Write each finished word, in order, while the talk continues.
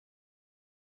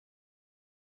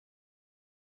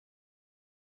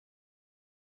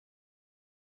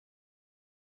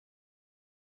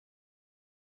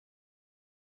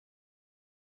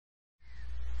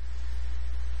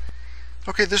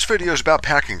Okay, this video is about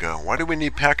Pack and Go. Why do we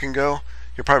need Pack and Go?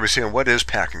 You're probably saying, what is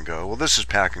Pack and Go? Well, this is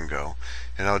Pack and Go,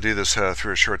 and I'll do this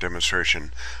through a short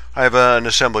demonstration. I have an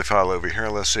assembly file over here.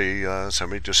 Let's say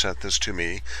somebody just sent this to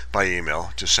me by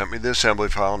email. Just sent me the assembly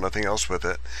file, nothing else with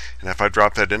it. And if I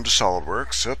drop that into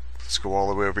SolidWorks, let's go all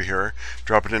the way over here,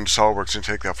 drop it into SolidWorks and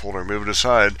take that folder and move it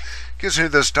aside, it gives me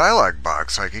this dialog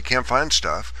box, like you can't find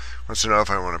stuff. Wants to know if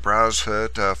I want to browse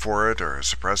it for it, or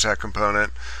suppress that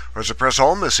component, or suppress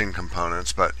all missing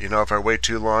components. But you know, if I wait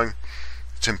too long,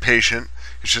 it's impatient.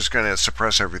 It's just going to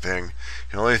suppress everything.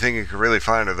 The only thing you can really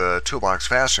find are the toolbox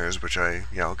fasteners, which I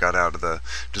got out of the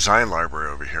design library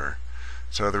over here.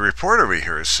 So the report over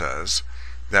here says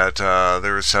that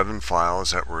there were 7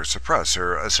 files that were suppressed,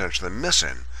 or essentially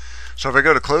missing. So if I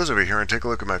go to close over here and take a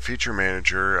look at my feature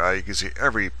manager, you can see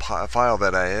every file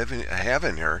that I have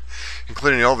in here,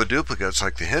 including all the duplicates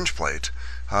like the hinge plate.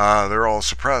 They're all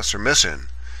suppressed or missing.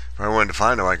 If I wanted to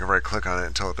find them, I can right click on it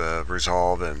until it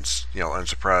resolve and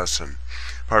unsuppress, and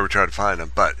probably try to find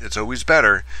them. But it's always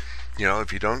better,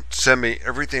 if you don't send me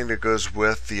everything that goes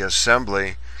with the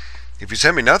assembly. If you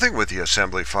send me nothing with the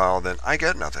assembly file, then I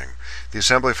get nothing. The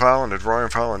assembly file and the drawing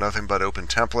file are nothing but open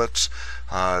templates.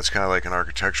 It's kind of like an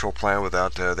architectural plan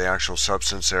without the actual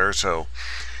substance there. So,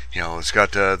 it's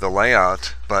got the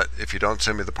layout, but if you don't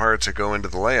send me the parts that go into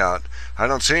the layout, I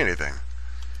don't see anything.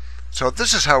 So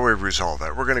this is how we resolve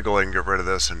that. We're going to go ahead and get rid of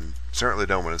this, and certainly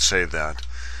don't want to save that.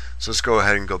 So let's go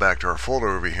ahead and go back to our folder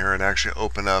over here and actually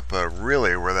open up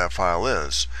really where that file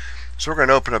is. So we're going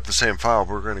to open up the same file,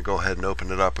 but we're going to go ahead and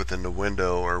open it up within the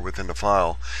window or within the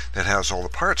file that has all the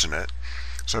parts in it.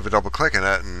 So if I double click on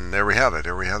it, and there we have it.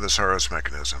 There we have the RS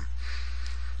mechanism.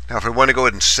 Now if I want to go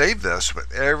ahead and save this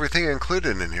with everything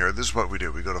included in here, this is what we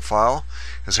do. We go to File,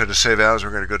 instead of Save As,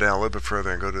 we're going to go down a little bit further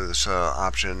and go to this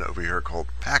option over here called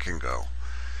Pack and Go.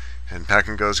 And Pack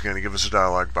and Go is going to give us a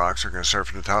dialog box. We're going to start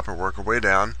from the top and work our way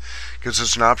down. Gives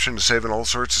us an option to save in all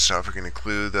sorts of stuff. We can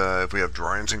include, if we have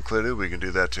drawings included, we can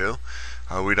do that too.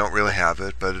 We don't really have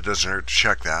it, but it doesn't hurt to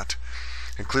check that.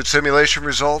 Include simulation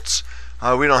results.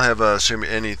 We don't have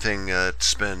anything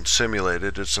that's been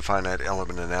simulated. It's a finite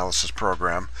element analysis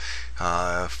program.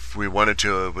 If we wanted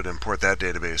to, it would import that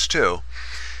database too.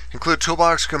 Include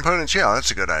toolbox components. Yeah,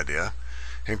 that's a good idea.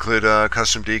 Include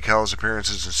custom decals,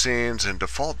 appearances, and scenes, and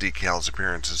default decals,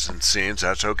 appearances, and scenes.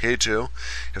 That's okay too.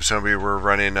 If somebody were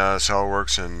running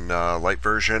SolidWorks in light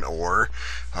version, or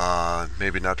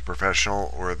maybe not the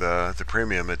professional or the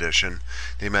premium edition,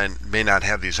 they may not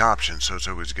have these options. So it's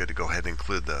always good to go ahead and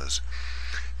include those.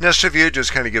 Nested View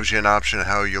just kind of gives you an option of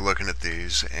how you're looking at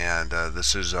these, and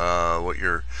this is what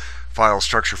your file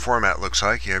structure format looks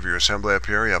like. You have your assembly up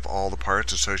here. You have all the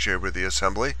parts associated with the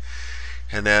assembly.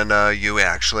 And then you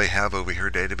actually have over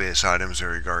here database items in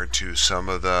regard to some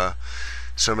of the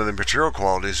material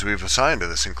qualities we've assigned to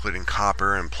this, including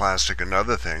copper and plastic and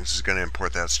other things. It's going to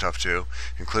import that stuff too,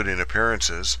 including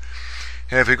appearances.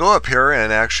 And if you go up here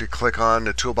and actually click on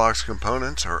the toolbox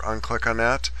components, or unclick on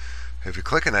that, if you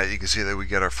click on that, you can see that we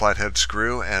get our flathead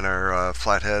screw and our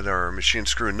flathead or machine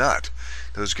screw nut.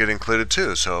 Those get included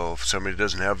too. So if somebody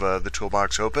doesn't have the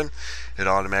toolbox open, it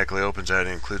automatically opens that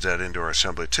and includes that into our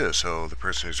assembly too. So the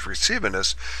person who's receiving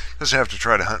this doesn't have to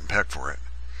try to hunt and peck for it.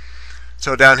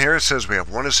 So down here it says we have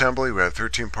 1 assembly, we have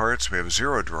 13 parts, we have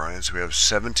 0 drawings, we have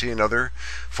 17 other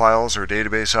files or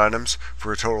database items,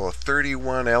 for a total of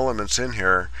 31 elements in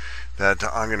here that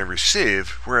I'm going to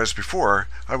receive, whereas before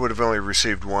I would have only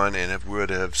received 1 and it would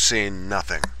have seen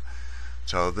nothing.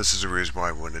 So this is the reason why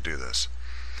I want to do this.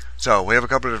 So we have a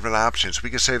couple of different options.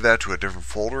 We can save that to a different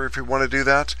folder if you want to do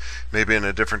that, maybe in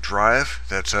a different drive.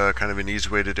 That's kind of an easy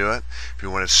way to do it. If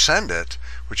you want to send it,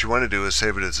 what you want to do is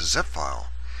save it as a zip file.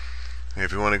 And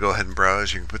if you want to go ahead and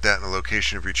browse, you can put that in a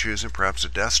location of your choosing, perhaps a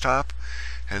desktop,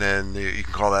 and then you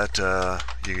can call that,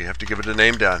 you have to give it a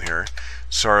name down here,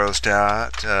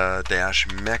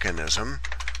 SolidWorks-mechanism.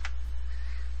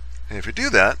 And if you do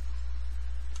that,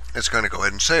 it's going to go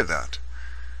ahead and save that.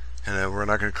 And then we're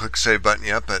not going to click Save button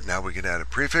yet, but now we can add a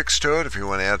prefix to it if you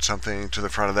want to add something to the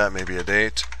front of that, maybe a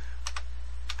date.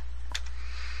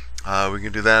 We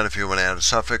can do that if you want to add a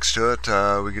suffix to it.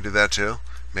 We can do that too.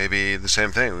 Maybe the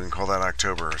same thing. We can call that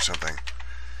October or something.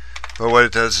 But what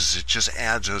it does is it just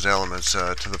adds those elements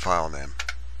to the file name.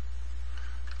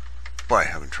 Boy,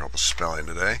 having trouble spelling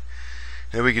today.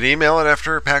 And we can email it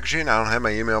after packaging. I don't have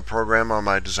my email program on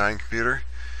my design computer.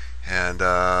 And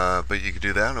but you can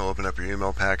do that and open up your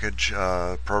email package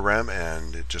program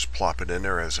and just plop it in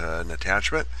there as an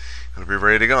attachment. It'll be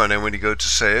ready to go. And then when you go to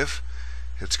save,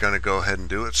 it's going to go ahead and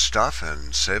do its stuff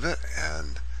and save it,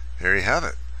 and there you have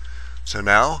it. So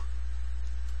now,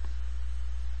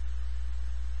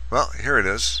 well, here it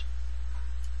is.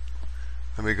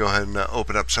 Let me go ahead and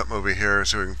open up something over here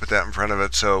so we can put that in front of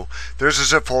it. So there's a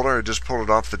zip folder. I just pulled it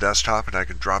off the desktop, and I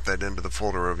can drop that into the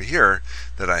folder over here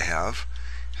that I have,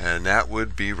 and that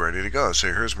would be ready to go. So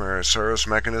here's my service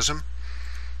mechanism,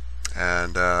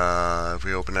 and if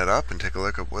we open that up and take a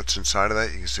look at what's inside of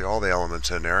that, you can see all the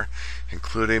elements in there,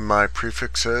 including my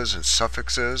prefixes and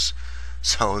suffixes.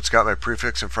 So it's got my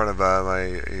prefix in front of my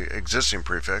existing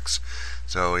prefix.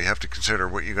 So you have to consider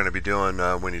what you're going to be doing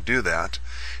when you do that.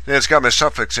 And it's got my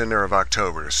suffix in there of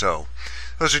October. So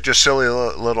those are just silly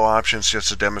little options just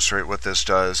to demonstrate what this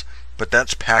does. But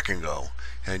that's Pack and Go.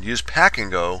 And use Pack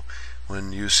and Go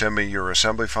when you send me your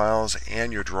assembly files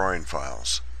and your drawing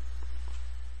files.